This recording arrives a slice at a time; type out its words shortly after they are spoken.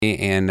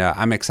and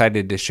I'm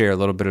excited to share a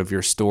little bit of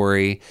your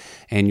story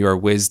and your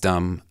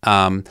wisdom.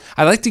 I'd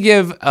like to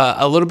give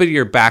a little bit of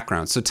your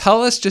background. So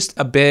tell us just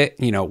a bit,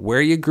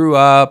 where you grew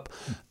up,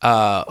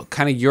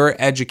 kind of your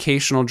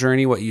educational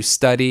journey, what you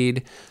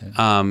studied,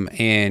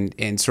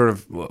 and sort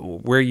of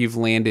where you've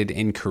landed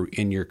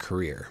in your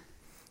career.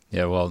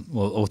 Yeah, well,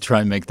 we'll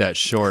try and make that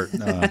short,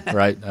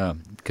 right?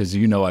 Because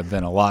I've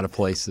been a lot of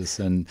places,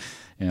 and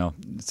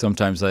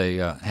sometimes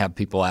I have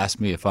people ask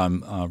me if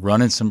I'm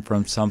running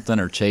from something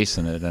or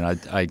chasing it, and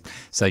I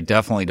say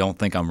definitely don't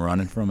think I'm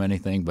running from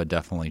anything, but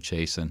definitely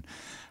chasing.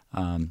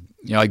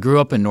 I grew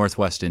up in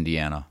Northwest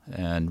Indiana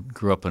and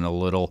grew up in a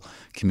little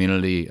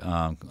community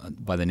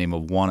by the name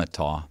of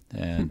Wanata.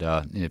 And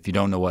if you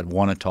don't know what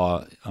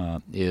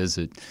Wanata is,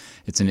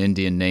 it's an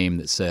Indian name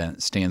that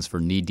stands for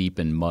knee deep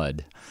in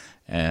mud.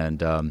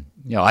 And,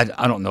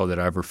 I don't know that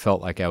I ever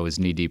felt like I was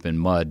knee-deep in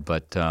mud,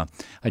 but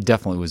I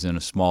definitely was in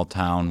a small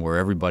town where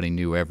everybody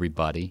knew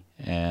everybody,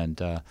 and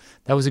that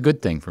was a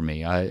good thing for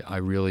me. I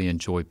really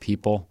enjoy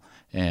people,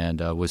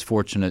 and was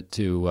fortunate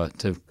to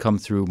come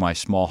through my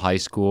small high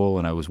school,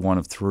 and I was one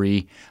of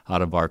 3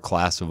 out of our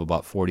class of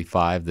about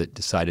 45 that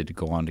decided to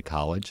go on to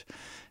college,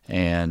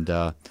 and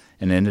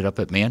ended up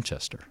at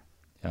Manchester.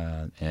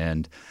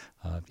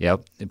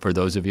 For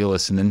those of you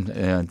listening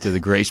to the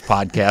Grace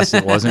podcast,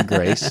 it wasn't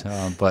Grace,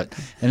 but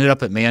ended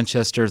up at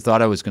Manchester,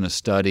 thought I was going to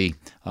study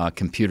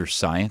computer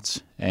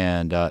science,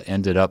 and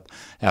ended up,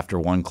 after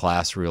one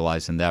class,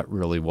 realizing that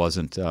really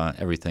wasn't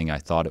everything I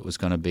thought it was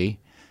going to be,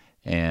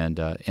 and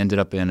ended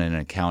up in an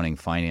accounting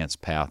finance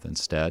path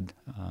instead.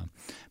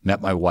 Met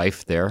my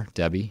wife there,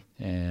 Debbie,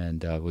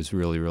 and was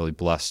really, really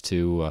blessed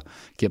to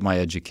get my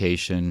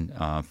education,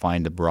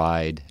 find a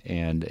bride,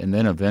 and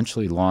then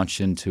eventually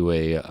launch into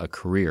a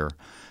career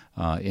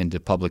into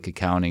public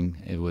accounting.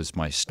 It was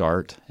my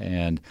start,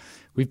 and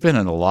we've been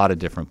in a lot of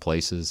different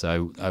places.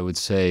 I would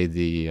say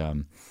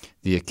the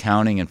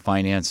accounting and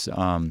finance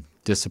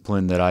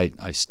discipline that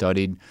I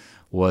studied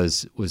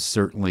was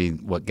certainly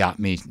what got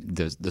me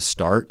the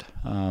start,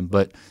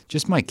 but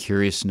just my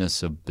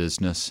curiousness of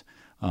business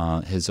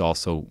is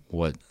also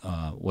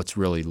what's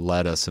really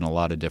led us in a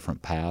lot of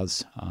different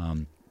paths.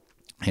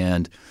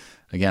 And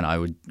again, I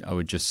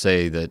would just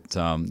say that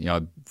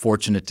I'm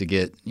fortunate to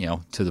get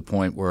to the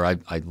point where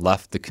I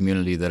left the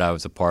community that I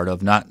was a part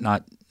of. Not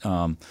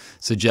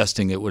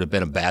suggesting it would have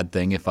been a bad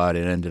thing if I had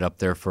ended up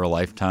there for a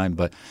lifetime,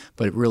 but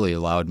it really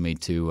allowed me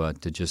to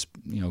just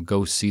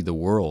go see the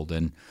world.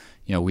 And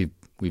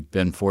we've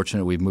been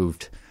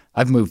fortunate.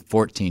 I've moved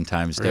 14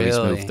 times. Debbie's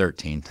moved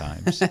 13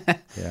 times.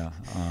 Yeah,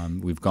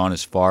 we've gone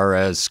as far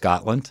as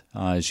Scotland,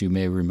 as you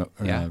may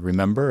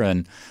remember,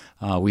 and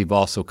we've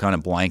also kind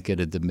of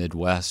blanketed the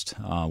Midwest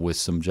with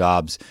some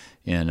jobs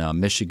in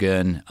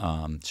Michigan,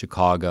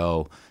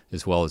 Chicago,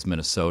 as well as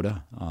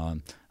Minnesota.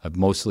 I've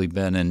mostly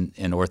been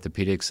in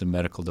orthopedics and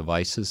medical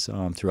devices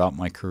throughout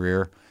my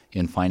career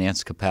in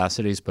finance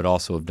capacities, but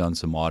also have done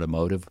some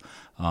automotive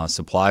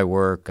supply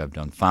work. I've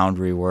done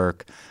foundry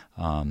work.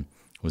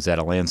 Was at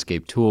a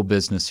landscape tool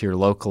business here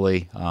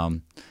locally,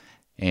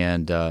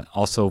 and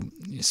also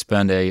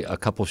spent a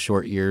couple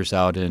short years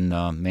out in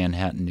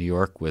Manhattan, New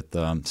York with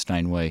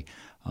Steinway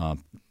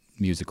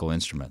musical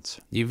instruments.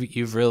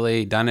 You've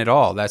really done it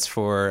all. That's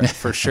for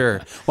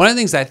sure. One of the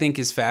things I think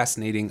is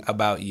fascinating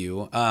about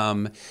you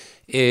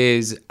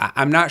is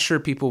I'm not sure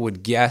people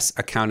would guess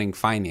accounting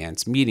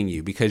finance meeting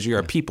you because you're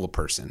a people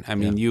person. I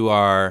mean, you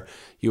are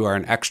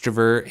an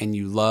extrovert and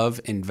you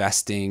love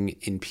investing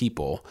in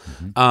people.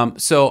 Mm-hmm.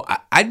 So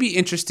I'd be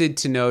interested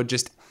to know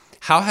just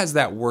how has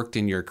that worked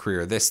in your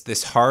career?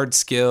 This hard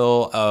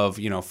skill of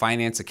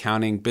finance,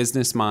 accounting,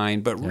 business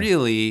mind, but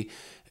really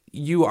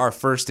you are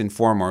first and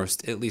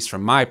foremost, at least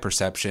from my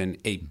perception,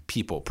 a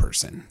people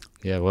person.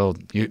 Yeah, well,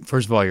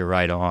 first of all, you're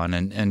right on,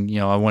 and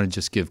I want to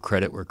just give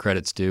credit where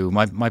credit's due.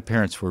 My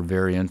parents were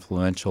very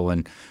influential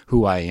in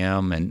who I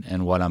am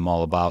and what I'm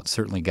all about.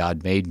 Certainly,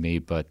 God made me,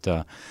 but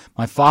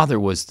my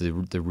father was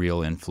the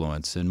real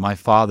influence. And my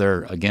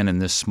father, again, in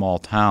this small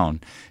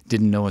town,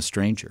 didn't know a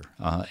stranger.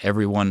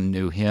 Everyone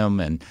knew him,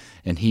 and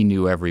he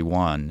knew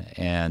everyone.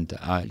 And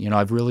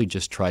I've really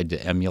just tried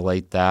to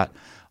emulate that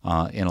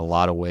in a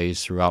lot of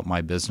ways throughout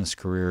my business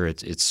career.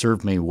 It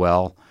served me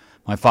well.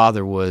 My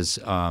father was.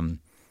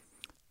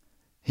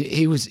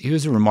 He was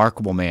a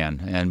remarkable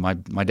man, and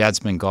my dad's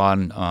been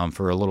gone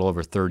for a little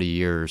over 30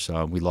 years.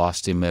 We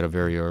lost him at a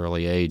very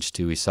early age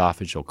to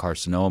esophageal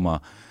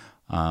carcinoma,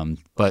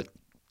 but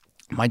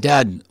my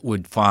dad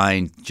would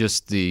find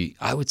just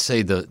I would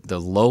say the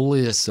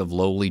lowliest of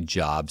lowly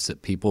jobs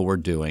that people were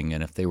doing,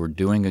 and if they were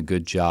doing a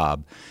good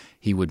job,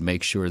 he would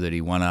make sure that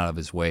he went out of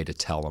his way to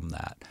tell them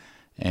that.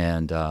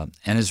 And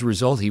as a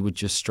result, he would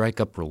just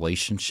strike up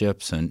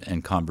relationships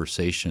and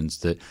conversations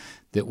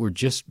that were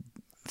just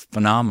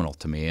phenomenal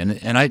to me.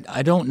 And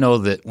I don't know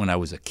that when I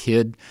was a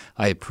kid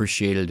I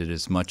appreciated it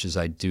as much as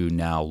I do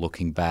now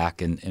looking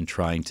back and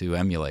trying to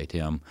emulate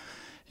him.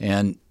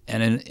 And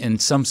in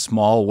some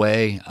small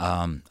way,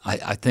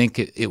 I think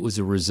it was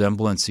a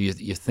resemblance.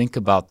 You think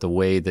about the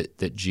way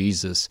that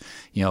Jesus,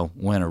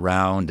 went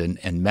around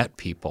and met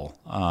people.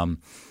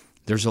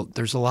 There's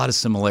a lot of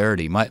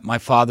similarity. My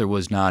father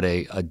was not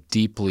a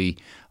deeply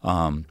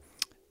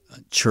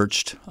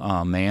churched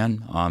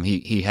man.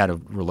 He had a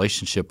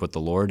relationship with the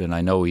Lord, and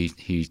I know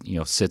he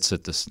sits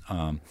at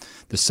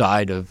the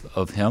side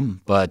of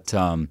him,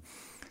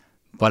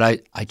 But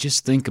I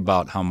just think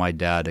about how my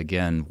dad,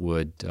 again,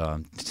 would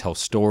tell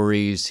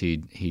stories.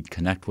 He'd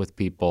connect with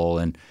people,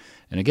 and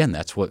again,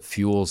 that's what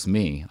fuels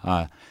me.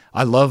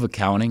 I love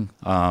accounting.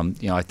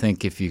 I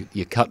think if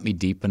you cut me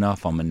deep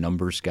enough, I'm a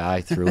numbers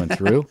guy through and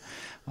through,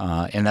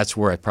 and that's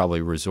where I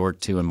probably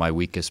resort to in my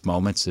weakest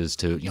moments is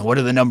to, what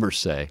do the numbers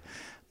say?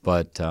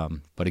 But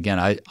again,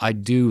 I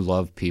do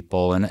love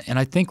people, and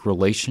I think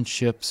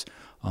relationships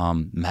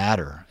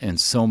matter in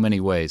so many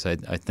ways. I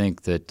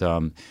think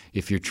that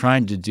if you're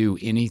trying to do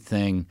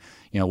anything,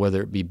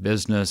 whether it be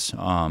business,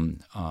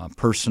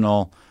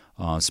 personal,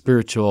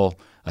 spiritual,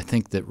 I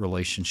think that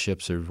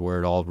relationships are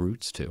where it all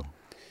roots to.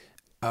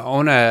 I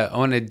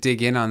want to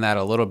dig in on that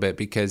a little bit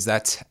because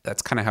that's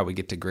kind of how we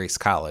get to Grace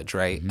College,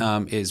 right?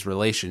 Mm-hmm. Is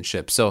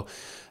relationships. So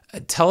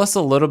tell us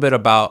a little bit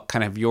about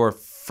kind of your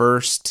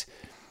first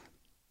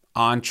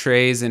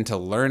entrees into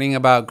learning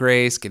about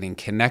Grace, getting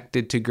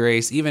connected to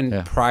Grace,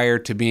 even prior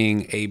to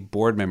being a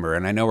board member.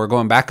 And I know we're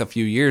going back a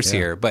few years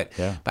here, but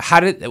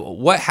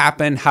what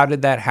happened? How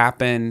did that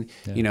happen?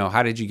 Yeah.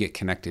 How did you get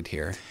connected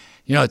here?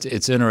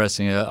 It's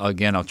interesting.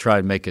 Again, I'll try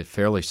and make it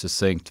fairly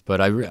succinct, but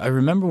I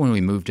remember when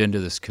we moved into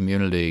this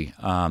community,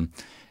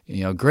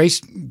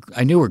 Grace,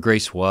 I knew where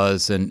Grace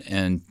was,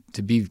 and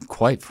to be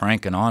quite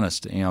frank and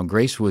honest,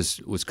 Grace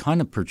was kind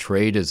of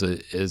portrayed as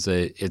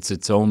it's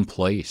its own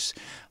place.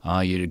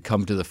 You'd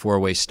come to the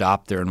four-way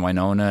stop there in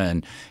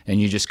Winona, and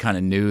you just kind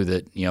of knew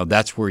that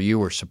that's where you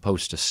were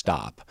supposed to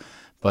stop.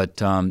 But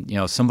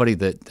somebody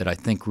that I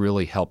think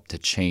really helped to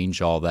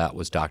change all that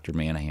was Dr.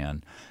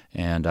 Manahan.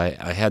 And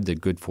I had the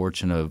good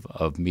fortune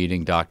of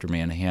meeting Dr.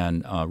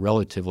 Manahan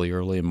relatively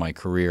early in my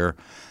career.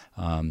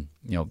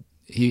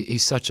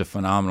 He's such a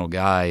phenomenal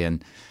guy,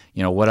 and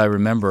what I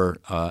remember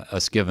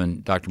us giving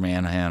Dr.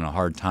 Manahan a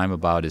hard time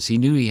about is he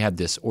knew he had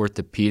this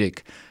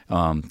orthopedic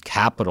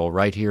capital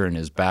right here in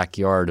his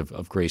backyard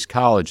of Grace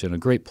College, and a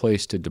great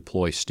place to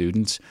deploy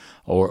students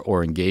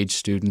or engage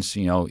students,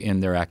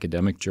 in their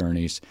academic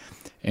journeys.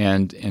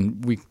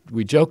 And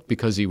we joked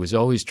because he was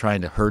always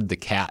trying to herd the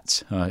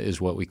cats,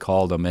 is what we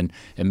called them, and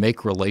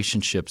make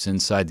relationships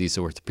inside these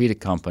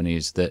orthopedic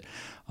companies that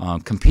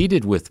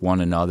competed with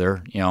one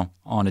another,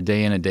 on a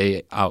day in and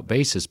day out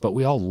basis. But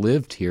we all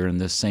lived here in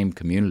this same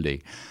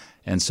community,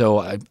 and so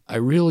I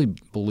really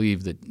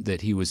believe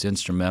that he was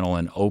instrumental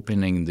in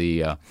opening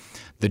the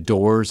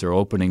doors, or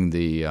opening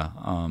the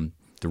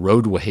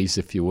roadways,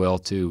 if you will,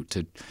 to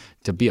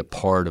be a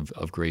part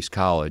of Grace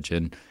College.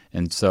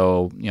 And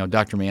so,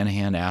 Dr.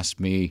 Manahan asked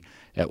me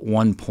at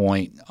one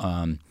point,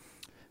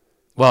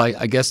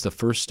 I guess the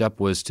first step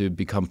was to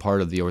become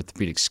part of the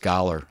Orthopedic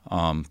Scholar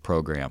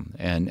program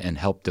and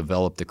help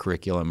develop the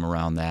curriculum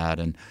around that.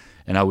 And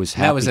I was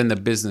happy. That was in the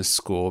business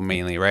school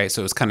mainly, right?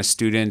 So it was kind of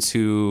students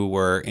who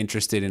were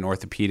interested in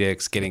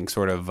orthopedics getting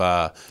sort of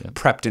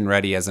prepped and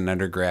ready as an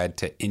undergrad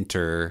to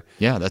enter.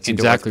 Yeah, that's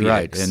exactly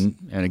right. And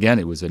again,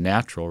 it was a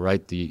natural,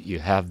 right? You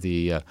have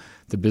the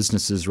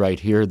businesses right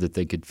here that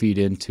they could feed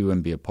into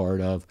and be a part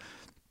of.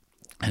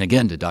 And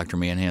again, to Dr.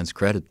 Manahan's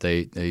credit,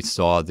 they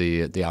saw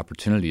the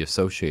opportunity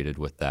associated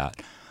with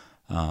that.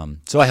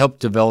 So I helped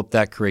develop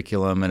that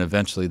curriculum, and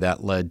eventually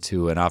that led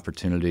to an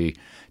opportunity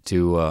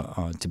to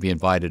be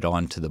invited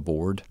onto the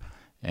board.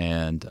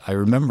 And I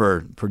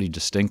remember pretty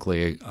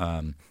distinctly,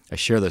 I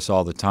share this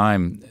all the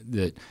time,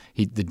 that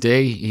the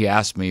day he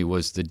asked me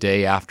was the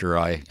day after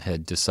I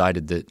had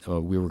decided that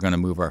we were going to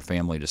move our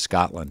family to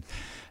Scotland.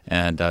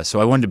 And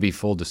so I wanted to be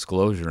full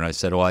disclosure, and I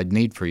said, "Well, I'd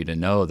need for you to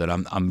know that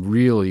I'm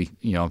really,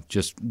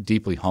 just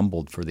deeply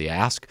humbled for the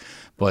ask,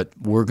 but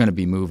we're going to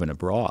be moving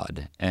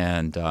abroad,"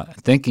 and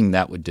thinking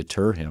that would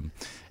deter him.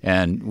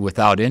 And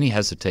without any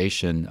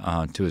hesitation,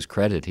 to his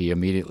credit, he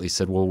immediately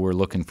said, "Well, we're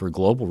looking for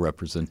global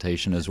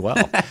representation as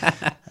well."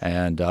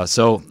 And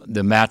so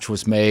the match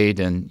was made,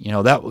 and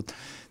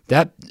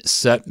that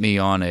set me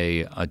on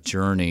a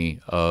journey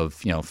of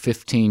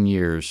 15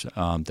 years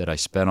that I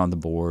spent on the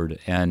board.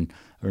 And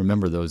I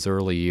remember those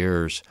early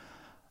years.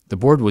 The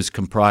board was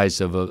comprised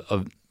of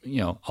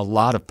a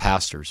lot of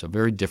pastors, a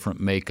very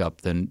different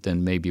makeup than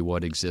maybe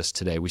what exists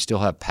today. We still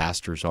have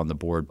pastors on the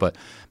board, but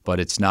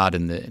it's not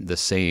in the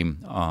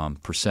same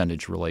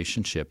percentage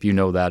relationship. You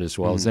know that as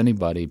well as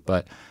anybody.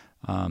 But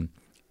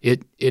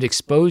it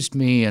exposed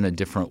me in a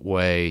different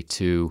way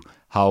to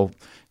how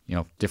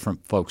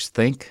different folks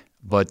think,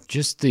 but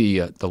just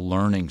the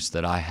learnings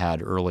that I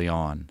had early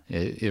on.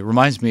 It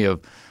reminds me of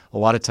a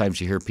lot of times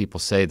you hear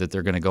people say that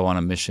they're going to go on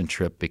a mission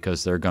trip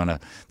because they're going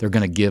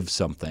to give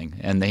something,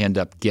 and they end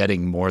up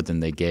getting more than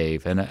they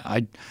gave. And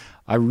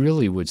I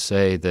really would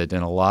say that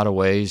in a lot of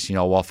ways,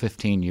 while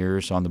 15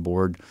 years on the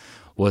board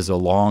was a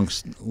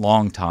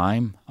long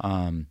time,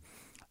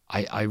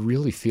 I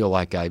really feel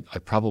like I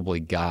probably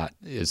got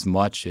as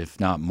much, if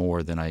not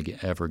more, than I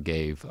ever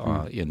gave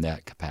in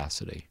that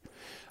capacity.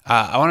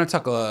 I want to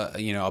talk,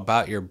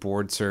 about your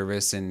board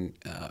service and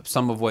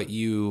some of what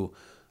you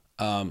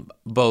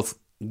both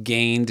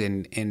gained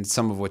and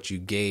some of what you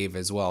gave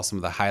as well, some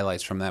of the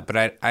highlights from that.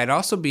 But I'd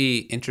also be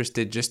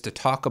interested just to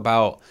talk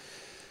about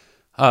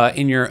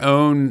in your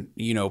own,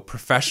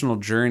 professional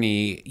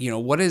journey,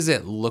 what does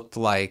it look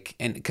like?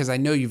 And because I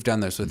know you've done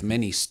this with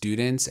many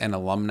students and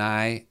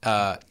alumni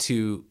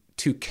to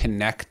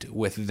connect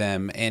with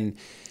them and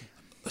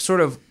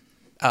sort of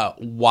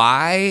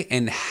why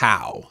and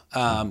how.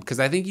 Because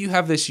I think you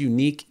have this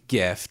unique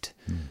gift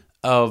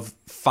of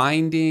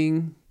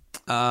finding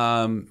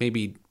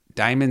maybe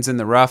diamonds in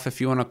the rough,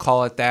 if you want to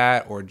call it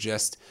that, or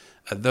just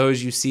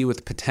those you see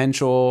with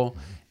potential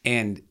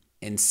and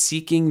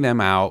seeking them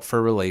out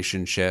for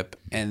relationship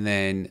and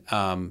then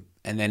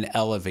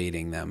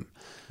elevating them.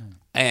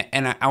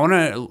 And I want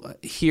to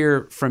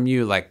hear from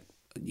you, like,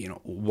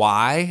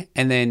 why,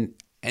 and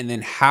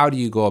then how do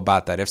you go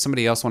about that? If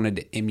somebody else wanted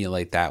to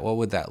emulate that, what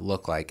would that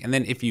look like? And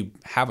then if you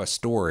have a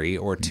story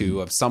or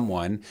two of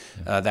someone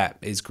that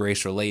is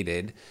Grace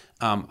related,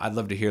 I'd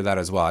love to hear that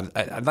as well.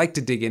 I'd like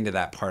to dig into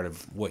that part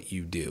of what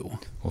you do.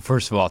 Well,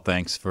 first of all,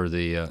 thanks for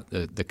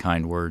the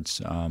kind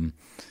words.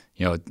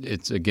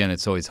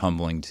 It's always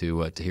humbling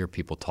to hear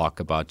people talk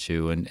about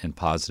you in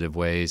positive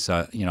ways.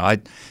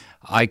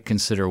 I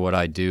consider what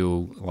I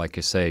do, like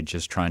I say,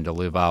 just trying to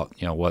live out,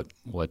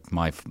 what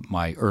my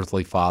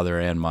earthly father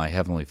and my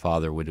heavenly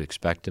Father would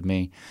expect of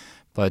me.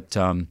 But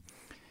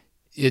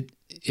it's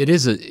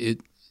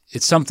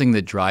something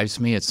that drives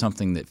me. It's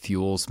something that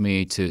fuels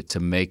me to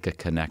make a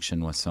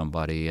connection with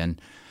somebody. And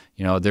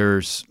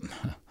there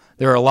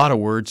are a lot of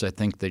words I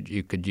think that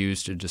you could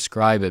use to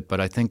describe it, but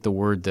I think the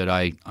word that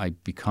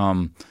I've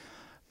become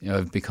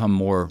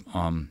more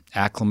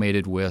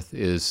acclimated with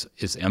is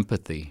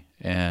empathy.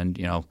 And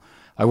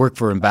I work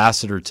for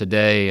Ambassador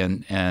today,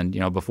 and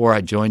before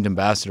I joined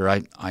Ambassador,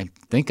 I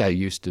think I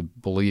used to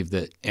believe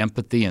that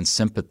empathy and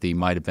sympathy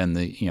might have been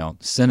the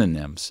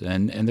synonyms,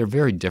 and they're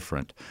very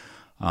different.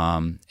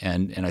 And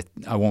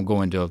I won't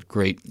go into a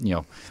great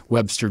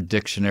Webster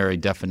Dictionary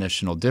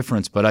definitional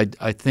difference, but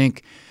I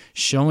think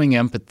showing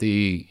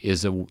empathy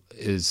is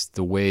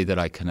the way that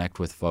I connect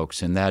with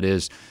folks, and that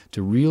is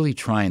to really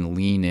try and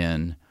lean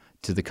in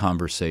to the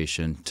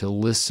conversation, to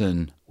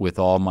listen with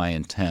all my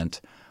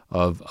intent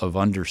of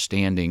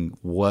understanding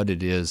what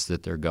it is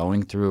that they're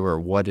going through or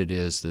what it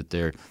is that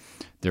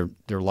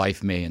their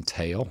life may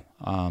entail.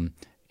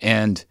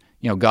 And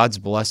God's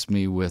blessed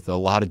me with a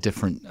lot of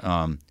different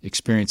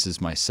experiences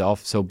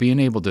myself. So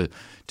being able to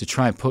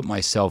try and put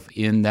myself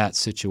in that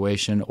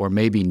situation, or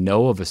maybe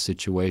know of a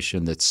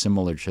situation that's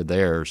similar to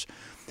theirs,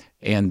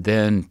 and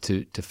then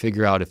to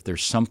figure out if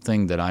there's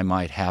something that I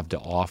might have to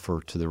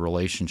offer to the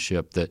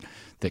relationship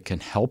that can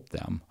help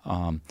them.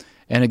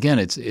 And again,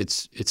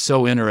 it's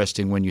so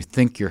interesting when you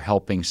think you're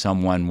helping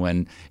someone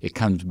when it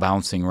comes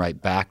bouncing right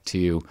back to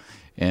you,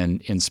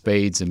 and in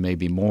spades and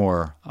maybe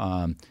more,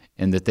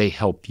 and that they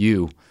help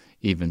you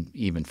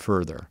even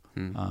further.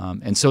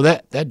 And so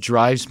that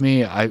drives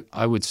me.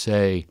 I would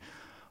say,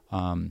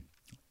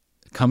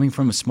 coming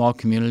from a small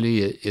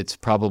community, it's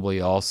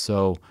probably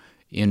also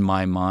in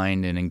my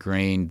mind and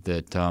ingrained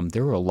that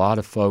there were a lot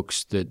of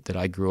folks that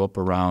I grew up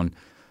around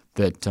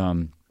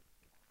that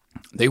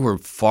they were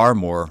far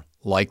more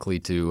likely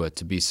to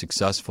be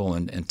successful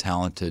and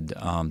talented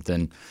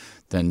than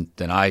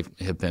I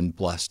have been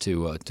blessed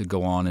to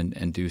go on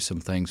and do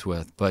some things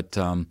with. But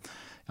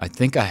I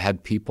think I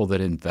had people that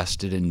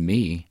invested in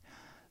me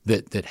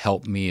that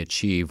helped me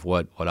achieve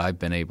what I've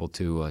been able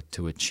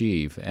to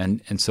achieve.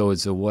 And so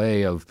it's a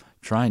way of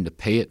trying to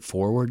pay it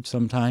forward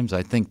sometimes.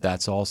 I think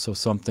that's also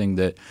something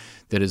that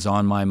is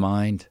on my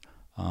mind.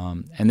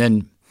 And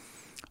then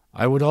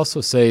I would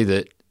also say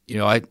that,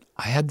 I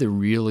had the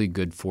really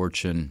good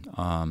fortune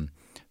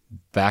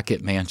back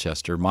at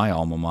Manchester, my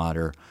alma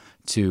mater,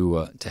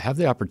 to have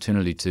the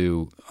opportunity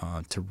to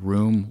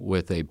room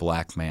with a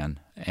black man.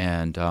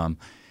 And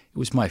it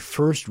was my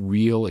first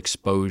real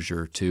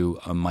exposure to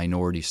a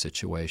minority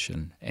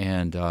situation,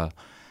 and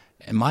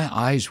my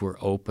eyes were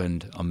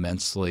opened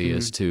immensely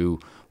as to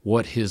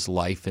what his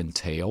life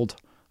entailed,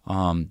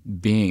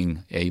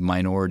 being a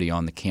minority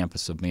on the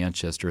campus of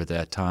Manchester at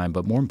that time,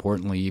 but more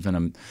importantly,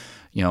 even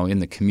in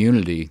the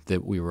community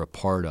that we were a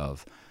part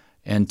of,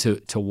 and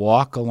to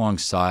walk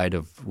alongside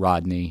of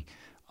Rodney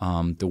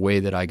the way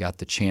that I got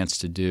the chance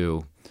to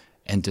do.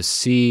 And to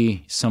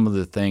see some of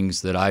the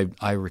things that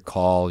I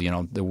recall,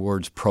 the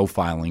words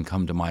profiling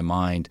come to my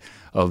mind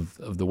of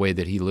the way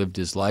that he lived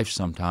his life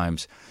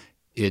sometimes,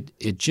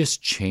 it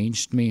just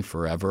changed me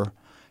forever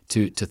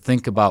to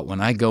think about when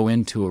I go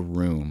into a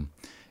room,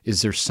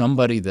 is there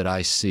somebody that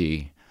I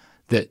see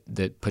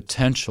that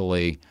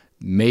potentially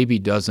maybe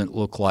doesn't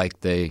look like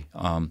they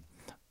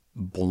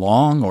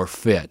belong or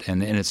fit.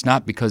 And it's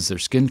not because their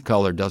skin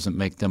color doesn't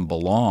make them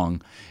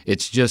belong.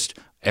 It's just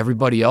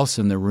everybody else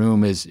in the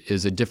room is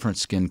a different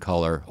skin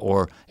color,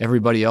 or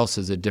everybody else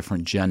is a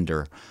different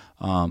gender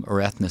or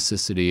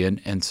ethnicity.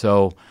 And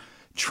so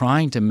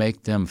trying to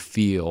make them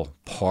feel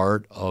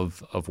part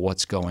of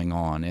what's going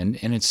on. And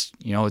it's,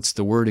 it's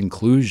the word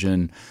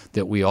inclusion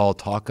that we all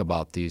talk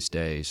about these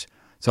days.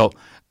 So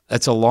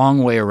that's a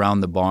long way around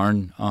the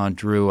barn,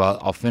 Drew.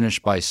 I'll finish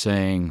by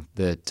saying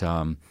that,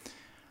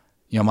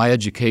 my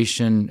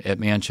education at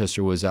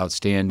Manchester was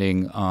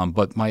outstanding,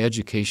 but my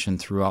education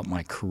throughout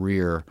my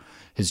career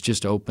has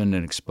just opened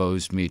and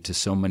exposed me to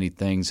so many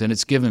things, and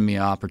it's given me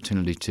an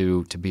opportunity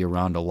to be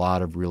around a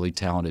lot of really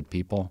talented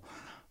people.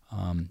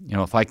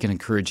 If I can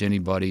encourage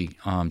anybody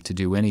to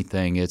do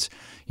anything, it's,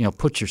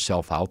 put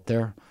yourself out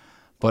there.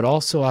 But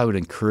also I would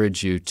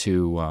encourage you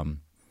to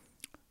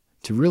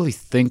really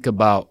think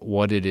about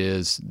what it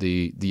is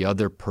the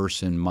other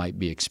person might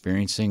be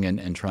experiencing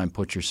and try and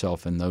put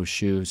yourself in those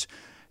shoes.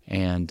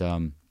 And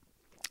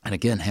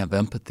again, have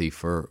empathy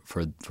for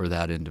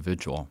that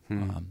individual.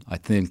 I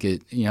think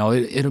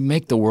it'll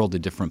make the world a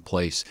different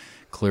place,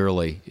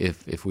 clearly,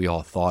 if we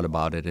all thought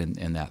about it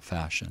in that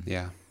fashion.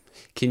 Yeah.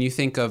 Can you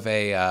think of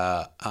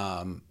a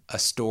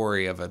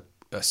story of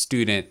a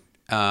student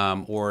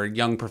or a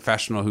young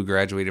professional who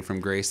graduated from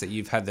Grace that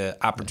you've had the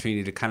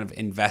opportunity to kind of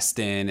invest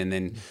in and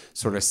then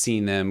sort of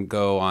seen them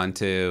go on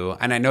to,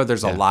 and I know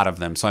there's a lot of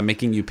them, so I'm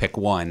making you pick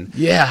one.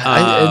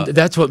 Yeah,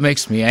 that's what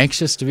makes me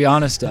anxious, to be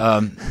honest.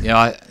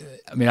 I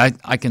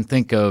can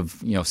think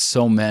of,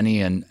 so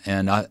many, and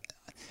I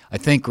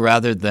think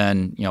rather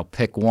than,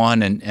 pick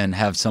one and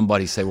have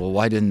somebody say, well,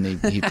 why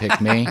didn't he pick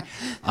me?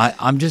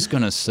 I'm just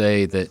going to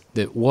say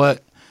that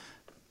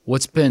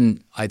what's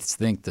been, I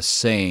think, the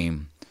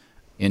same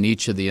in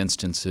each of the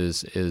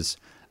instances is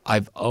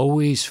I've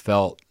always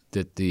felt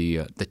that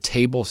the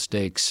table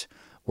stakes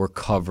were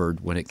covered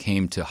when it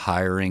came to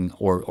hiring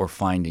or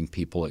finding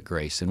people at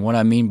Grace. And what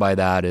I mean by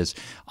that is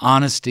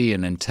honesty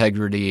and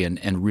integrity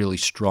and really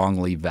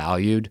strongly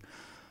valued.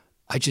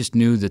 I just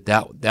knew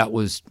that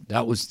was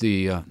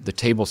the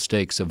table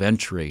stakes of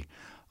entry.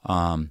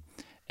 And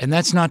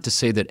that's not to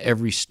say that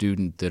every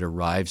student that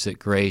arrives at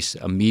Grace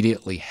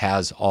immediately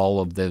has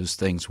all of those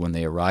things when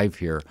they arrive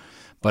here.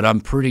 But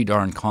I'm pretty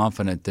darn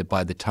confident that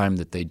by the time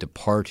that they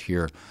depart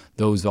here,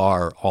 those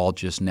are all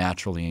just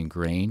naturally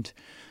ingrained.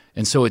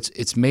 And so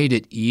it's made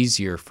it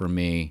easier for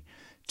me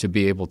to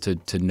be able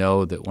to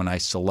know that when I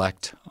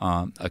select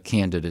a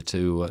candidate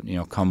to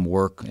come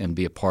work and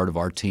be a part of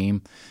our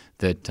team,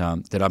 that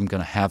I'm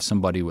going to have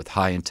somebody with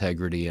high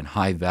integrity and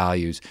high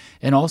values,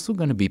 and also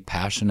going to be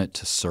passionate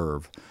to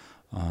serve.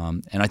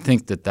 And I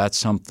think that that's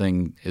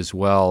something as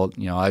well.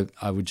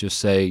 I would just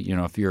say,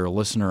 if you're a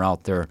listener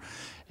out there,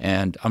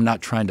 and I'm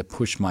not trying to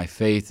push my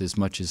faith as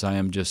much as I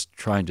am just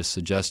trying to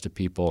suggest to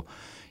people,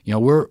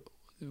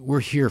 we're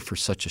here for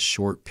such a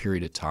short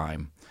period of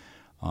time.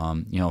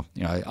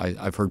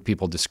 I've heard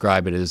people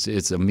describe it as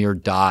it's a mere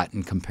dot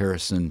in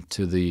comparison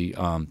to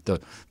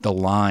the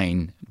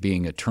line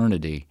being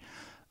eternity.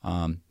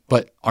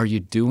 But are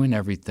you doing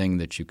everything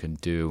that you can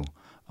do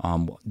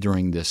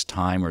during this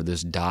time or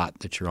this dot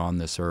that you're on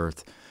this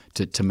earth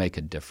to make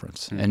a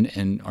difference?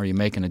 And are you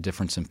making a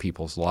difference in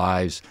people's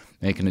lives,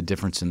 making a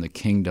difference in the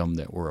kingdom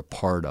that we're a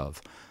part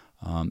of?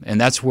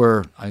 And that's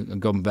where I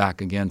go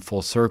back again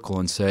full circle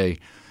and say,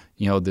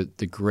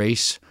 the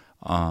Grace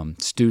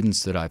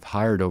students that I've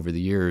hired over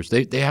the years,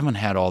 they haven't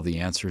had all the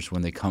answers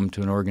when they come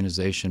to an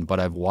organization, but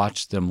I've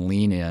watched them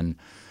lean in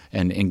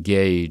and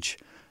engage.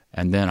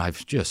 And then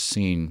I've just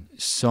seen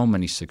so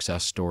many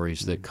success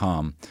stories that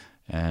come.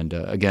 And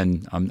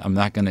again, I'm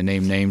not going to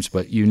name names,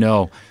 but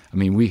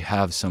we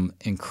have some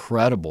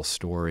incredible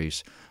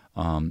stories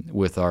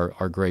with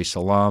our Grace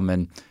alum,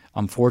 and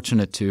I'm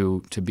fortunate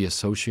to be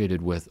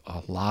associated with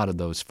a lot of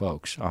those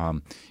folks.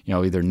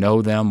 Either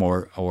know them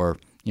or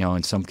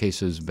in some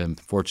cases been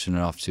fortunate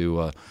enough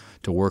to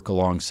work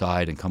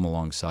alongside and come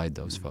alongside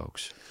those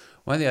folks.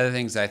 One of the other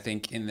things I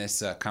think in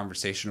this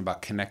conversation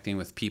about connecting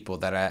with people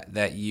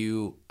that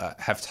you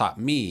have taught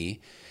me,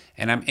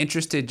 and I'm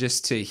interested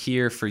just to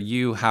hear for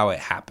you how it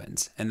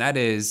happens, and that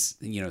is,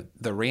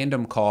 the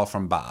random call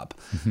from Bob,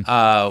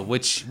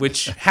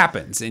 which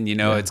happens, and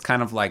it's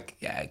kind of like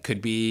it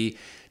could be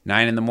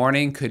 9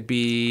 a.m, could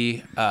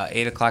be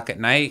 8 o'clock at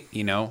night.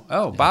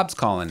 Bob's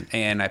calling,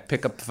 and I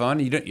pick up the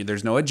phone.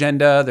 There's no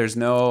agenda. There's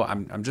no.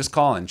 I'm just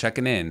calling,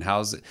 checking in.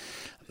 How's it?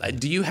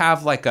 Do you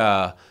have like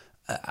a?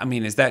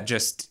 Is that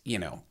just,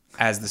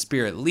 as the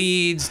Spirit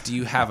leads? Do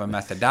you have a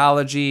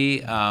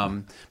methodology?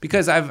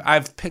 Because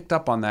I've picked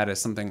up on that as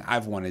something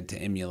I've wanted to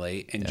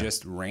emulate and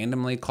just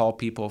randomly call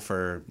people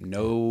for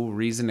no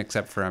reason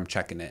except for I'm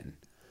checking in.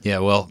 Yeah,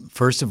 well,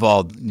 first of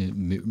all,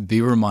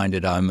 be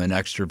reminded I'm an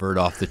extrovert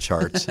off the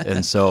charts.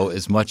 And so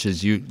as much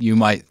as you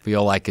might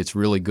feel like it's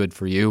really good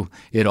for you,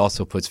 it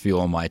also puts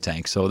fuel in my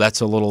tank. So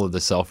that's a little of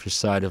the selfish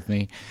side of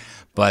me.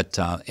 But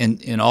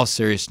in all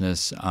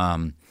seriousness,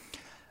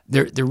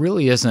 there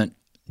really isn't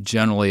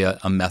generally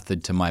a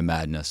method to my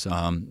madness.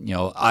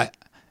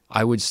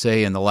 I would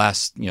say in the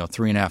last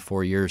 3.5,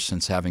 4 years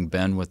since having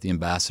been with the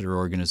Ambassador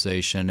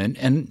Organization,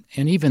 and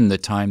even the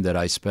time that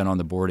I spent on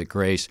the board at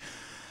Grace,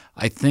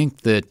 I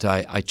think that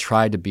I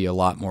try to be a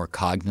lot more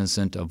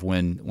cognizant of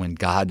when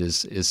God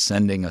is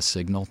sending a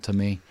signal to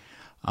me.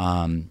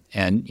 And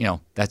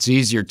that's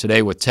easier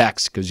today with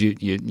text because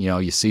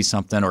you see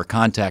something or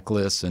contact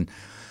lists, and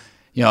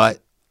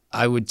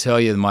I would tell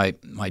you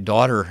my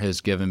daughter has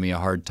given me a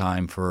hard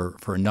time for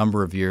a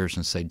number of years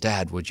and say,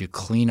 Dad, would you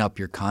clean up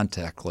your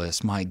contact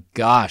list? My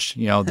gosh,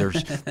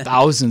 there's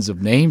thousands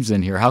of names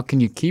in here. How can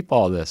you keep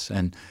all this?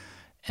 And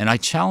I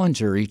challenge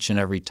her each and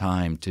every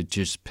time to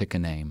just pick a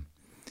name.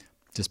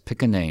 Just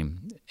pick a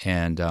name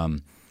and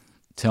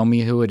tell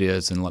me who it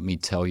is and let me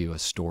tell you a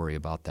story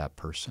about that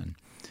person.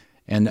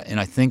 And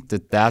I think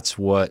that's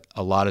what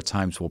a lot of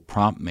times will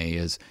prompt me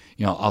is,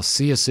 I'll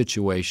see a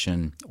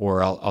situation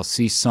or I'll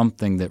see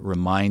something that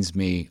reminds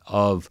me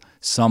of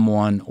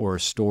someone or a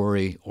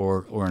story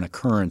or an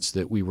occurrence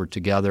that we were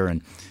together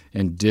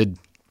and did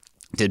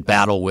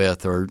battle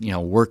with or,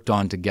 worked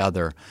on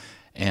together.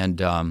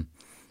 And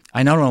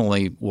I not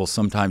only will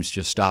sometimes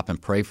just stop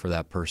and pray for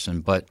that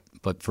person, but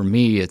for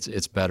me,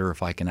 it's better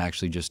if I can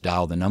actually just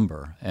dial the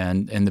number.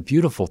 And the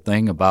beautiful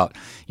thing about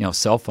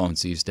cell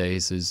phones these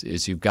days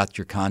is you've got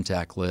your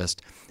contact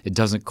list. It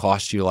doesn't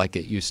cost you like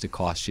it used to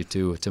cost you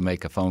to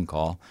make a phone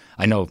call.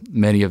 I know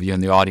many of you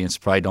in the audience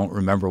probably don't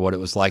remember what it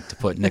was like to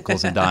put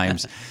nickels and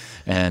dimes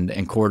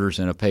and quarters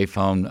in a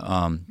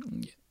payphone.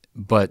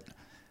 But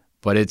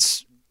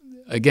it's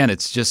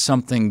just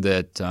something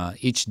that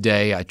each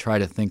day I try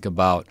to think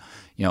about.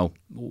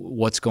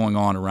 What's going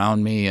on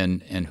around me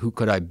and who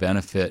could I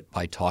benefit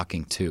by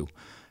talking to?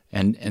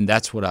 And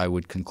that's what I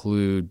would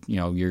conclude,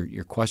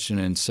 your question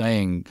in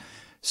saying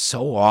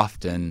so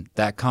often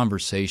that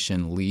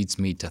conversation leads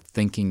me to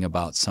thinking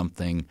about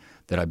something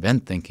that I've been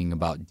thinking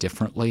about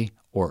differently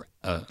or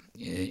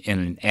in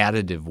an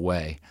additive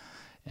way.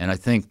 And I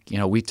think,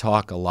 we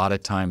talk a lot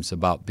of times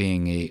about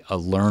being a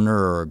learner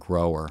or a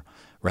grower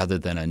rather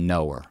than a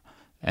knower.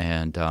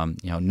 And,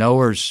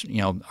 knowers,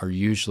 are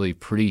usually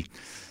pretty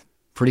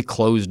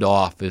closed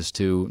off as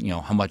to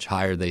how much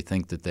higher they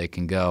think that they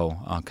can go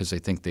because they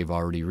think they've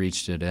already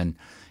reached it. And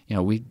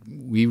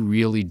we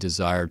really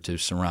desire to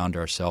surround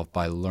ourselves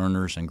by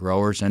learners and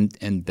growers, and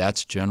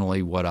that's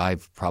generally what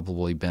I've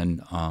probably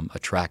been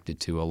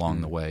attracted to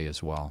along the way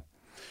as well.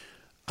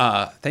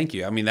 Thank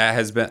you. I mean,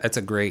 that's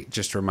a great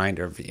just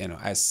reminder of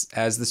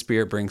as the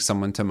Spirit brings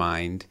someone to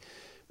mind,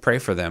 pray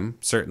for them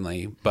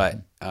certainly,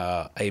 but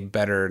a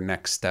better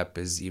next step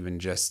is even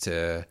just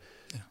to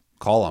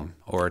call them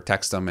or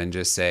text them and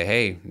just say,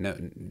 hey, no,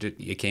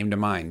 you came to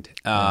mind.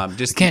 I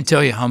can't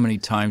tell you how many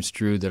times,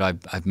 Drew, that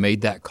I've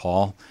made that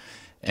call.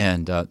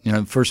 And,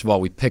 first of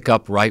all, we pick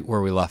up right where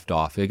we left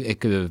off.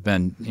 It could have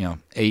been,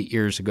 8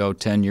 years ago,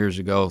 10 years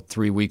ago,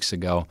 3 weeks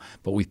ago,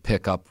 but we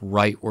pick up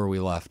right where we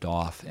left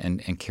off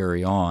and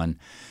carry on.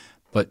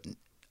 But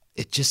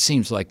it just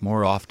seems like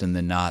more often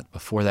than not,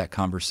 before that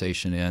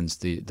conversation ends,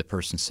 the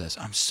person says,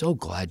 I'm so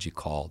glad you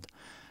called.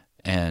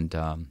 And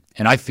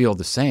I feel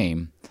the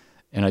same.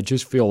 And I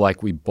just feel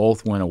like we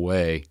both went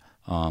away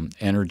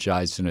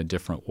energized in a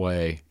different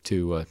way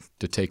to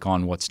take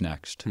on what's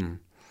next.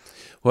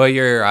 Well,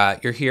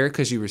 you're here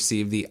because you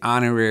received the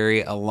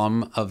Honorary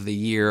Alum of the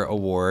Year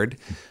award.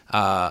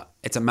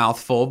 It's a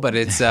mouthful, but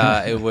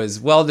it was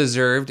well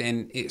deserved,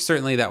 and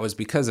certainly that was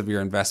because of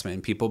your investment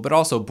in people, but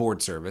also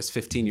board service.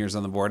 15 years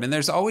on the board, and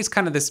there's always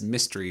kind of this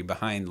mystery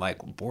behind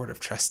board of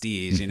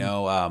trustees.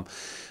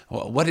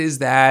 What is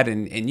that?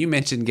 And you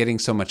mentioned getting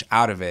so much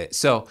out of it,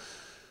 so.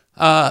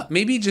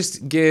 Maybe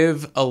just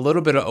give a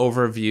little bit of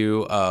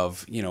overview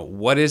of,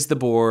 what is the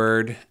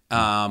board?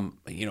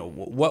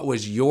 What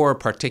was your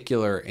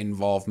particular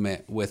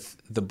involvement with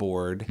the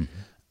board?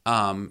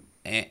 And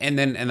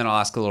then I'll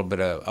ask a little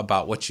bit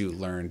about what you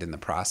learned in the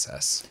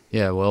process.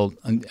 Yeah, well,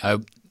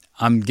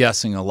 I'm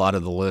guessing a lot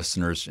of the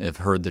listeners have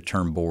heard the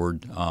term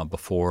board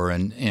before,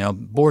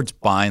 and boards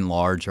by and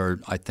large are,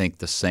 I think,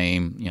 the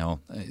same.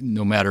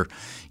 No matter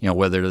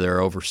whether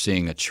they're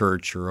overseeing a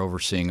church or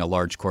overseeing a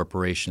large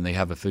corporation, they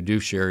have a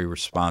fiduciary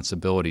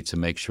responsibility to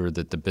make sure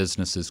that the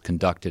business is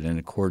conducted in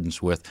accordance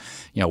with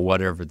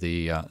whatever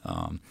the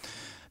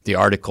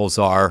articles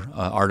are,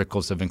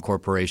 articles of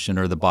incorporation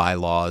or the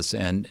bylaws,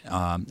 and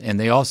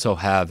they also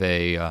have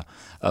a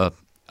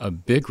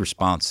big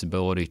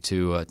responsibility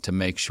to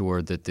make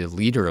sure that the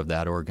leader of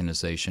that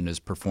organization is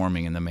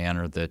performing in the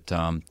manner that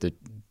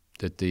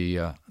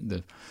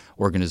the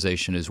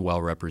organization is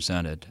well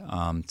represented.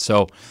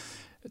 So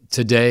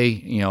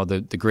today,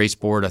 the Grace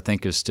Board I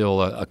think is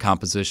still a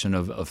composition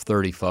of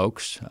 30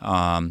 folks,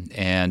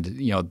 and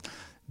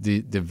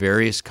the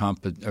various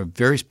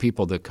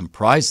people that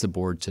comprise the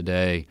board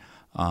today.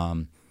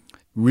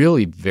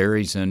 Really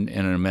varies in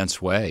an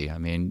immense way. I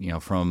mean,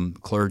 from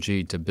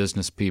clergy to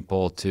business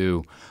people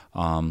to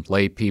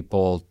lay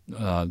people,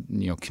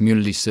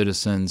 community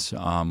citizens,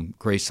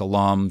 Grace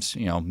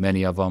alums,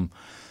 many of them.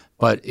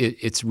 But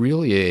it's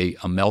really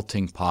a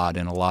melting pot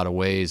in a lot of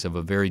ways of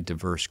a very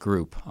diverse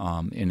group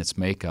in its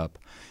makeup.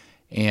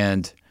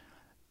 And,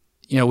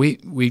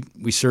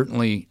 we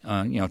certainly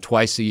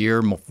twice a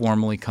year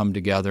formally come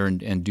together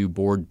and do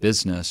board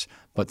business.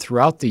 But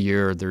throughout the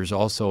year, there's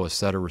also a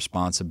set of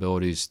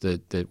responsibilities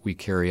that we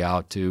carry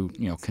out to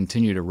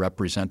continue to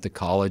represent the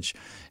college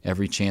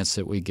every chance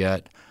that we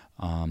get.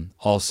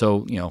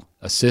 Also,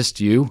 assist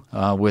you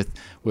with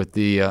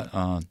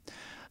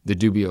the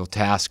dubious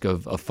task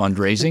of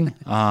fundraising.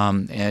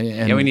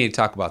 And we need to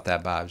talk about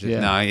that, Bob.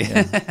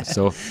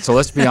 So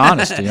let's be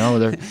honest.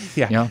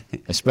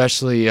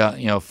 Especially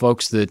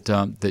folks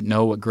that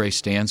know what Grace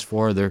stands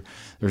for.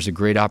 There's a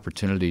great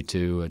opportunity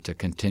to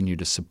continue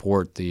to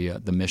support the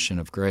mission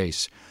of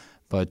Grace.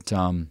 But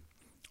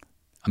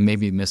I'm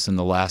maybe missing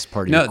the last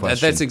part of your question. No,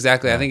 that's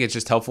exactly. Yeah. I think it's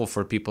just helpful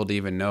for people to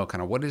even know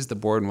kind of what is the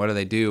board and what do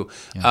they do.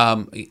 Yeah.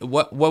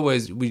 What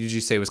did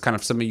you say was kind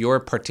of some of your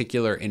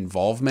particular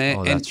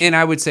involvement? And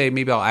I would say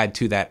maybe I'll add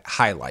to that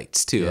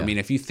highlights too. Yeah. I mean,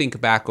 if you think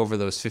back over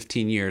those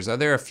 15 years, are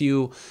there a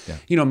few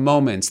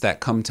moments that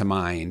come to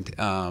mind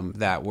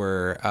that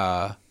were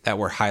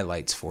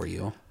highlights for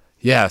you?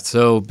 Yeah,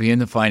 so being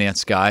the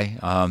finance guy,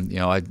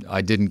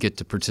 I didn't get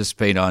to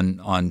participate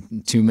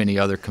on too many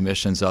other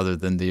commissions other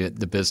than the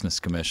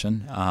business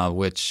commission,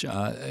 which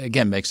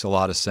again makes a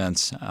lot of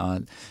sense.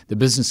 The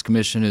business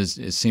commission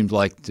it seemed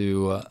like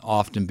to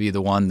often be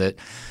the one that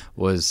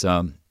was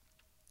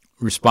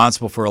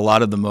responsible for a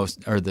lot of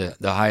the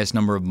highest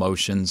number of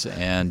motions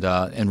and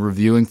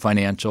reviewing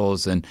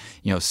financials and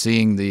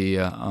seeing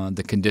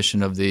the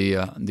condition of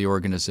the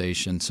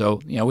organization.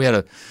 So we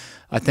had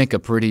I think a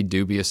pretty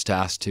dubious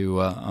task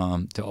to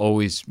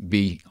always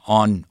be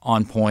on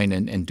point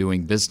and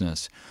doing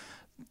business.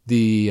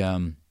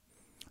 The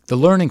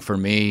learning for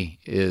me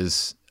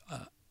is,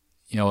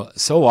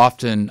 so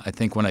often I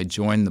think when I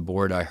joined the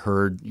board, I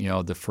heard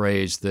the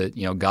phrase that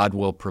God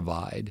will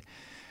provide,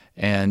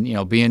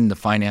 and being the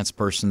finance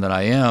person that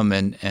I am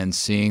and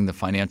seeing the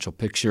financial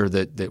picture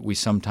that we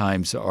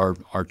sometimes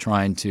are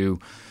trying to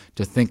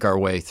think our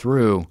way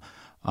through.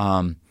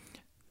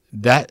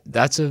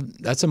 That's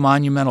a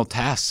monumental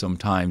task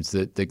sometimes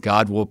that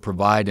God will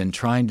provide, and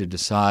trying to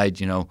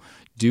decide,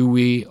 do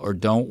we or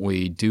don't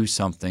we do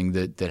something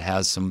that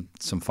has some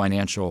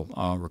financial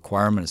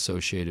requirement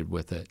associated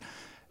with it.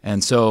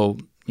 And so,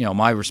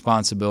 my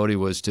responsibility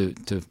was to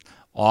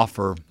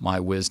offer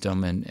my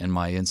wisdom and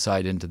my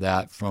insight into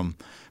that from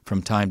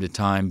time to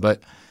time.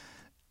 But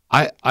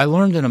I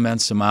learned an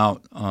immense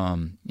amount,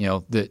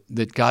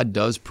 that God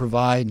does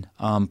provide,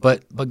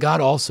 but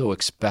God also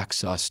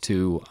expects us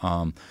to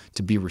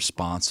be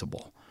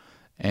responsible,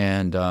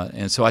 and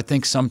so I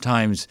think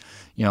sometimes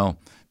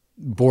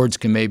boards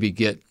can maybe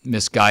get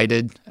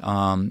misguided,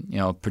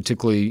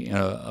 particularly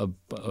a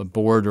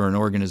board or an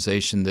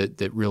organization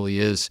that really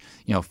is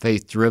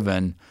faith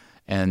driven,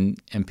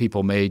 and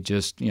people may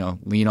just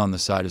lean on the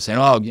side of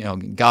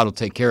saying, God will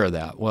take care of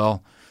that.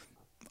 Well,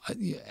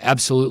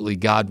 absolutely,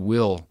 God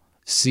will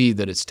see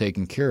that it's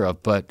taken care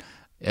of, but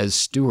as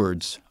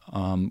stewards,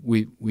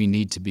 we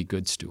need to be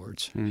good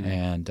stewards,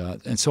 and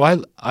so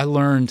I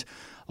learned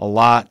a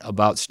lot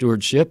about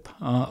stewardship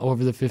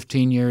over the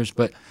 15 years.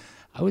 But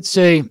I would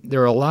say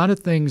there are a lot of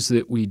things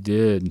that we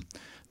did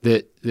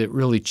that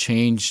really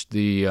changed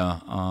the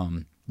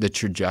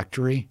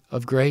trajectory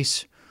of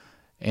Grace,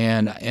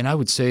 and I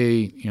would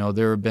say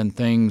there have been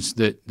things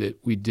that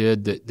we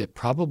did that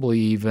probably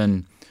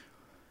even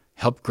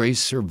help Grace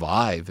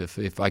survive,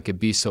 if I could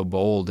be so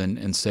bold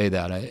and say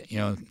that.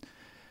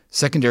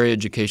 Secondary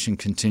education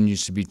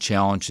continues to be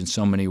challenged in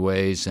so many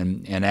ways,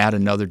 and add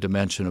another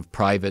dimension of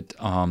private,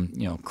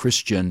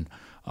 Christian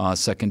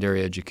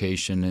secondary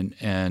education,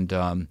 and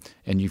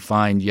you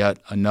find yet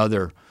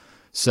another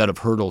set of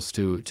hurdles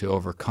to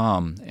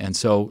overcome. And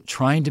so,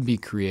 trying to be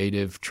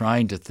creative,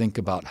 trying to think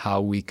about how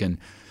we can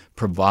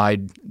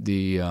provide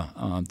the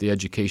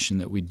education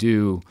that we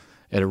do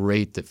at a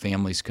rate that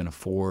families can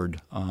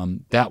afford.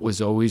 That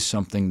was always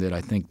something that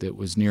I think that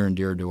was near and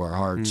dear to our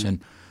hearts.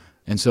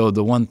 And so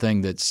the one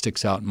thing that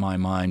sticks out in my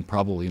mind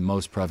probably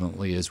most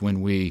prevalently is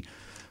when we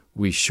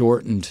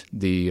shortened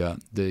the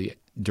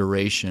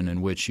duration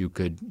in which you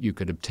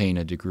could obtain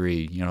a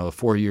degree. A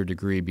 4-year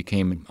degree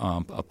became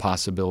a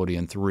possibility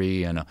in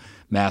 3, and a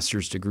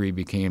master's degree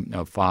became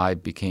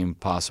 5 became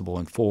possible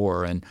in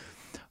 4, and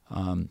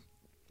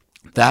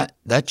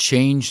that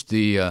changed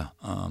the.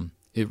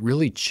 It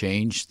really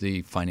changed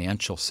the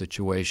financial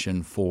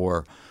situation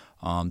for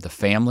the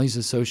families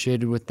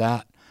associated with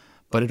that,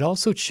 but it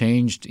also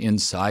changed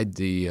inside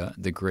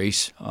the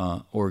Grace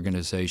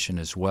organization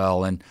as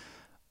well. And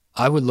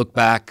I would look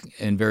back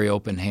and very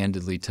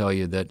open-handedly tell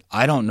you that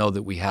I don't know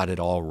that we had it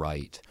all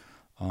right.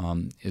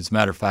 As a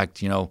matter of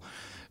fact,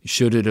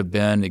 should it have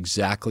been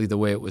exactly the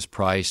way it was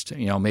priced?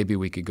 Maybe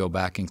we could go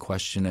back and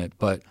question it.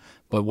 But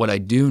what I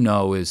do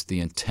know is the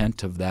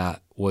intent of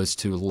that was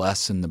to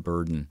lessen the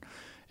burden.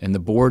 And the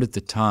board at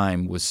the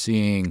time was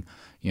seeing,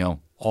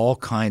 all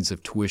kinds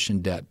of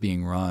tuition debt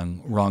being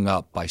rung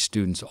up by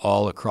students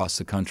all across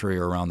the country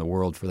or around the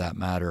world, for that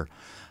matter.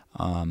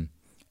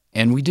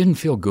 And we didn't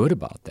feel good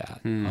about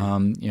that.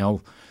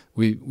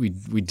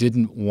 we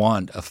didn't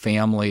want a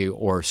family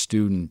or a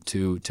student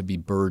to be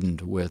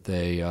burdened with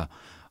a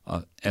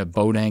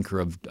boat anchor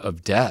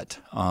of debt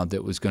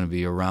that was going to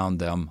be around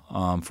them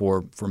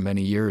for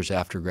many years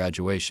after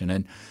graduation.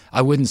 And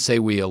I wouldn't say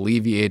we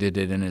alleviated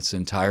it in its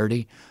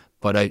entirety,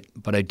 but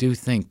I do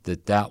think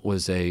that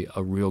was a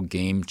real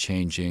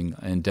game-changing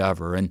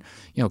endeavor. And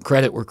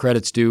credit where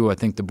credit's due. I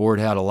think the board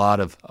had a lot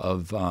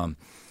of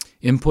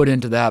input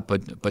into that,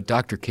 but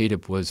Dr.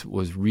 Cadup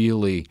was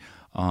really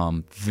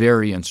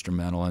very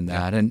instrumental in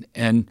that,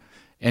 and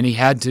he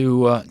had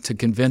to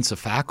convince a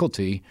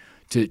faculty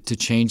to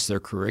change their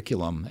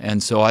curriculum.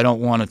 And so I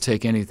don't want to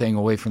take anything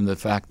away from the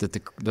fact that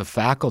the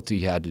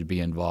faculty had to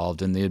be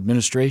involved and the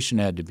administration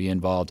had to be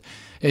involved.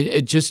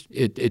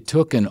 It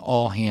took an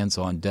all hands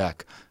on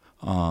deck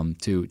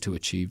to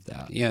achieve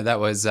that.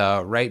 That was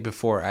right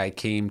before I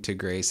came to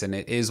Grace, and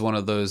it is one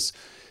of those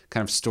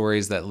kind of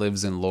stories that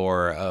lives in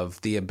lore of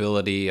the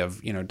ability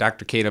of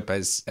Dr. Cadup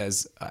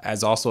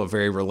as also a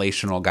very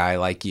relational guy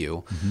like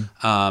you,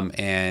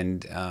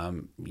 and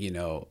Dr.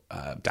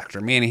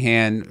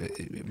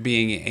 Manahan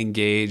being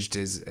engaged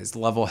as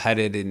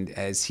level-headed and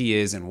as he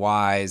is and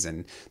wise,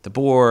 and the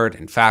board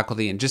and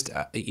faculty and just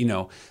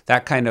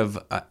that kind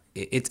of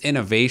it's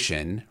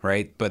innovation,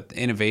 right? But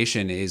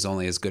innovation is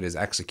only as good as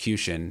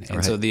execution.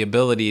 And so the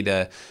ability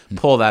to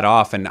pull that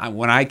off, and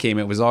when I came,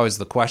 it was always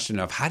the question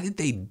of how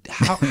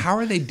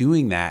are they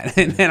doing that?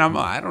 And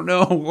I don't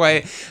know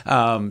why,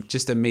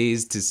 just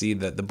amazed to see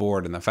that the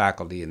board and the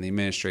faculty and the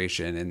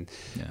administration and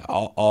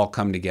all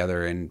come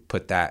together and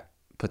put that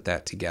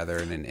together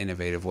in an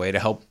innovative way to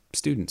help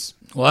students.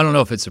 Well, I don't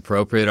know if it's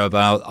appropriate.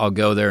 I'll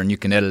go there and you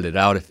can edit it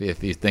out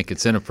if you think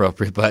it's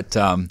inappropriate, but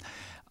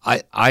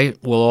I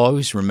will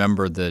always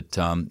remember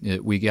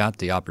that we got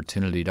the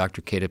opportunity.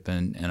 Dr. Cadup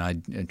and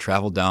I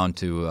traveled down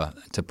to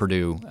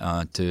Purdue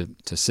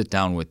to sit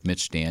down with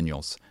Mitch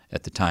Daniels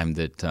at the time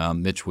that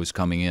Mitch was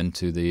coming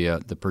into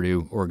the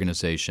Purdue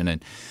organization,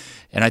 and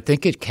I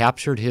think it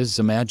captured his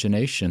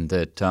imagination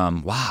that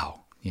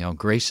wow,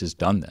 Grace has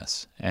done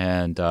this,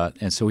 and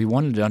so he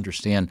wanted to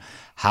understand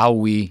how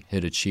we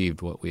had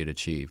achieved what we had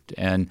achieved.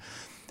 And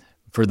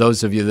for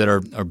those of you that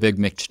are big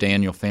Mitch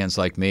Daniel fans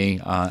like me,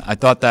 I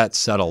thought that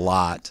said a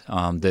lot,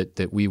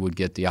 that we would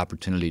get the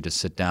opportunity to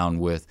sit down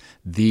with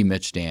the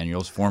Mitch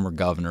Daniels, former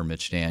Governor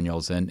Mitch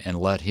Daniels, and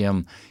let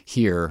him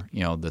hear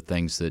the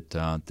things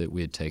that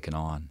we had taken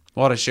on.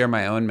 Well, to share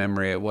my own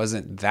memory, it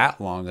wasn't that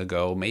long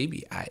ago,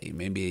 maybe a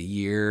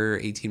year,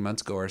 18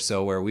 months ago or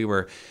so, where we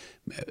were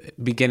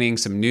beginning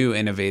some new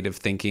innovative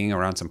thinking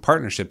around some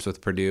partnerships with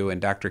Purdue,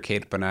 and Dr.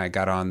 Cadup and I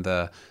got on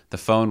the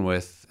phone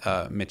with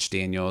Mitch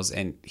Daniels,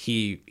 and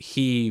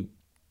he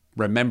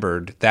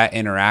remembered that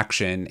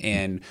interaction,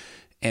 and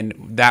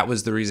that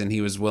was the reason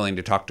he was willing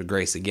to talk to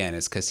Grace again,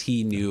 is because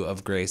he knew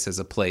of Grace as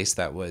a place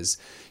that was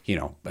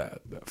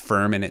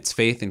firm in its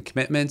faith and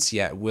commitments,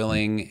 yet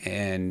willing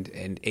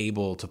and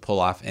able to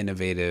pull off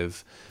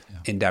innovative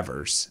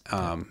endeavors.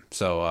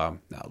 So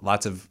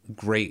lots of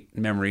great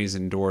memories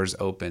and doors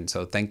open.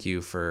 So thank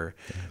you for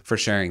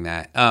sharing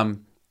that.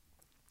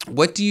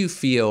 What do you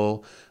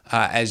feel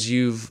as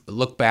you've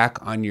looked back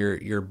on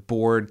your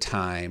board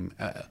time?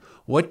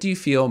 What do you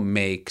feel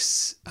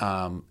makes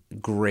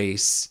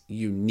Grace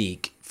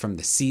unique from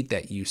the seat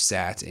that you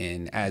sat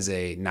in as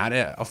not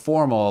a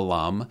formal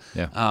alum,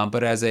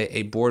 but as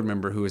a board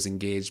member who was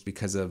engaged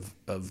because of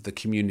the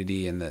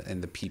community and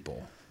the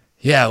people?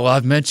 Yeah, well,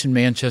 I've mentioned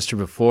Manchester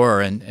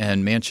before,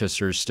 and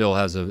Manchester still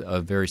has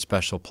a very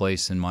special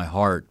place in my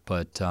heart.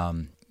 But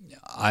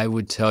I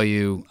would tell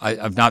you,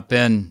 I've not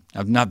been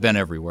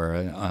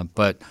everywhere,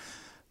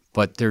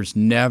 but there's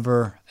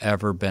never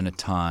ever been a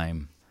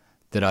time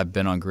that I've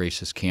been on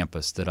Grace's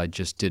campus that I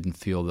just didn't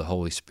feel the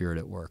Holy Spirit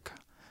at work.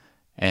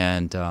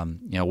 And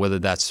whether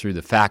that's through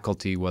the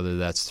faculty, whether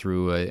that's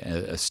through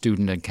a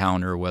student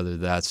encounter, whether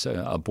that's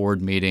a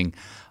board meeting,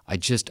 I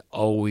just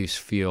always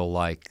feel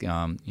like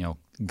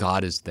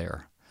God is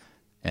there,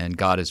 and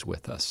God is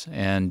with us.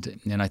 And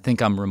I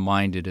think I'm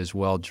reminded as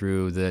well,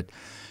 Drew, that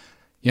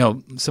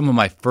some of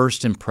my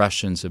first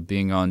impressions of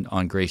being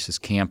on Grace's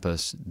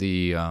campus,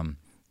 the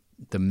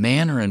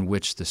manner in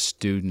which the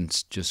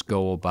students just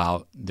go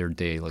about their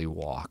daily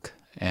walk.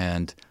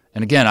 And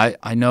again,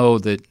 I know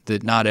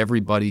that not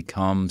everybody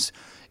comes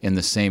in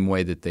the same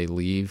way that they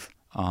leave,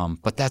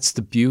 but that's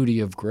the beauty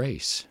of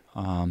Grace.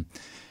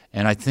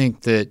 And I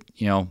think that,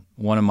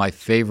 one of my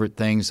favorite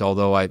things,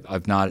 although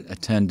I've not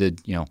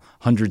attended,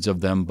 hundreds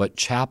of them, but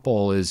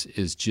chapel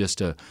is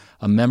just a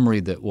memory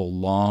that will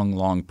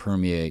long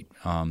permeate,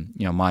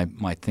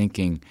 my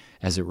thinking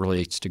as it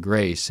relates to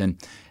Grace. And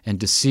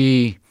to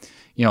see,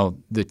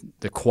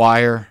 the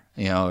choir,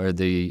 or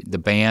the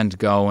band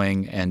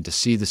going, and to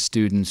see the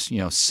students,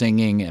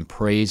 singing and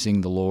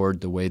praising the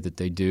Lord the way that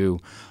they do,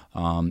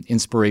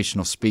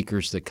 inspirational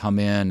speakers that come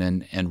in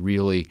and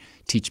really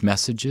teach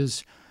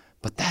messages.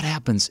 But that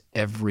happens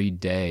every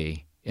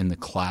day in the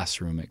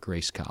classroom at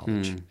Grace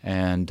College.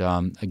 And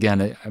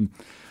again,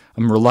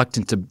 I'm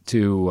reluctant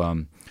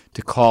to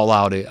call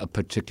out a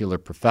particular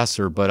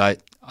professor,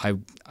 but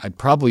I'd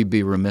probably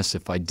be remiss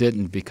if I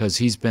didn't, because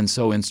he's been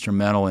so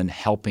instrumental in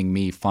helping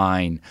me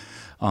find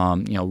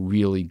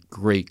really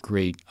great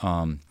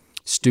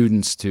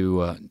students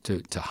to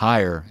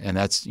hire, and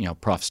that's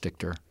Prof.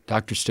 Stichter,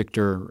 Dr.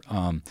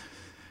 Stichter.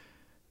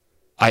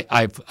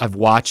 I've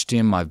watched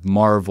him. I've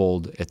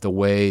marveled at the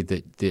way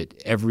that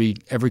every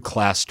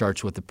class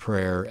starts with a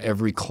prayer.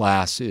 Every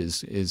class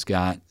is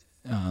got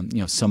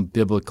some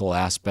biblical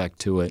aspect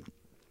to it,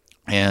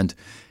 and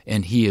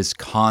he is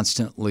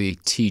constantly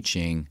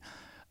teaching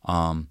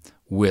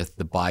with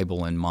the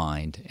Bible in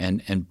mind,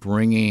 and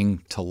bringing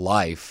to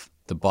life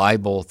the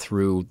Bible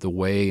through the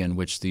way in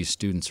which these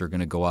students are going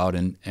to go out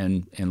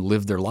and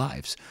live their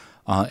lives.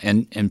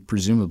 And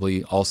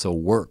presumably also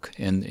work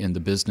in the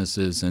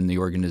businesses and the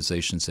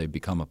organizations they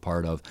become a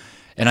part of.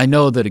 And I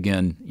know that,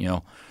 again,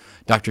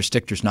 Dr.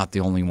 Stichter's not the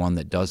only one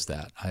that does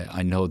that.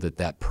 I know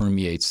that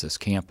permeates this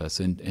campus.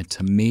 And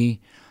to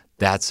me,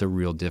 that's a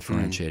real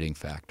differentiating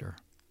factor.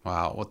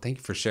 Wow. Well, thank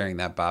you for sharing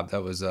that, Bob.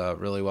 That was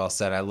really well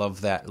said. I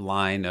love that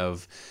line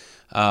of,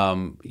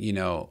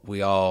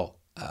 we all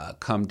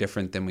come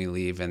different than we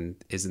leave, and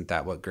isn't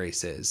that what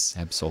grace is?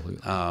 Absolutely.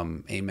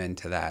 Amen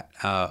to that.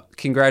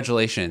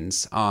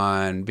 Congratulations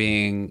on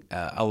being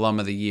alum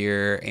of the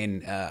year,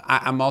 and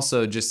I'm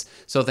also just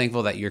so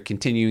thankful that you're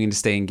continuing to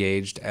stay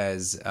engaged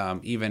as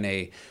even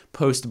a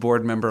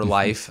post-board member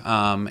life,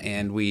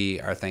 and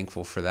we are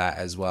thankful for that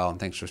as well, and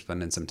thanks for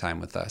spending some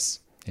time with us.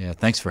 Yeah,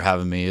 thanks for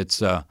having me.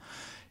 It's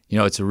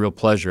it's a real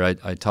pleasure.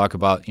 I talk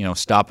about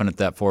stopping at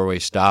that four-way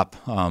stop.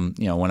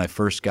 When I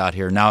first got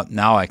here.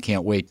 Now I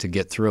can't wait to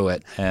get through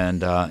it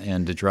and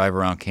to drive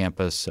around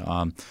campus.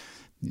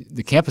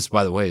 The campus,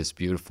 by the way, is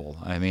beautiful.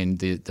 I mean,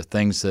 the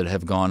things that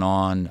have gone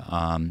on,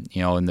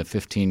 in the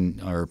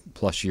 15 or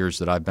plus years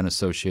that I've been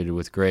associated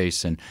with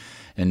Grace, and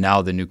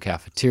now the new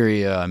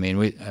cafeteria. I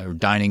mean, our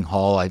dining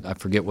hall. I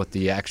forget what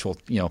the actual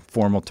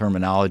formal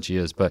terminology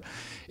is, but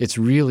it's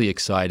really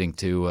exciting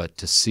to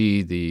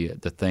see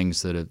the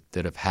things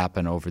that have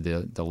happened over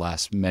the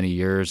last many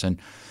years. And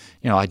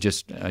I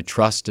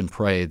trust and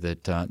pray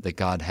that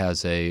God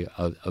has a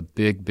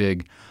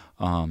big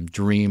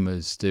dream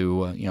as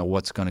to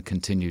what's going to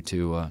continue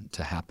to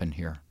happen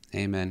here.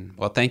 Amen.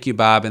 Well, thank you,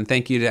 Bob, and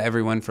thank you to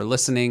everyone for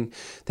listening.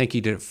 Thank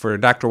you for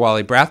Dr.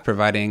 Wally Brath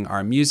providing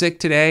our music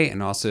today,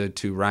 and also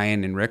to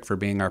Ryan and Rick for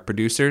being our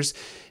producers.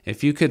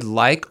 If you could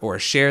like or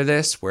share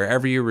this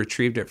wherever you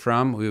retrieved it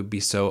from, we would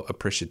be so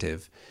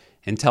appreciative.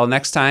 Until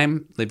next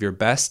time, live your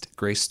best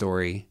grace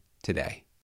story today.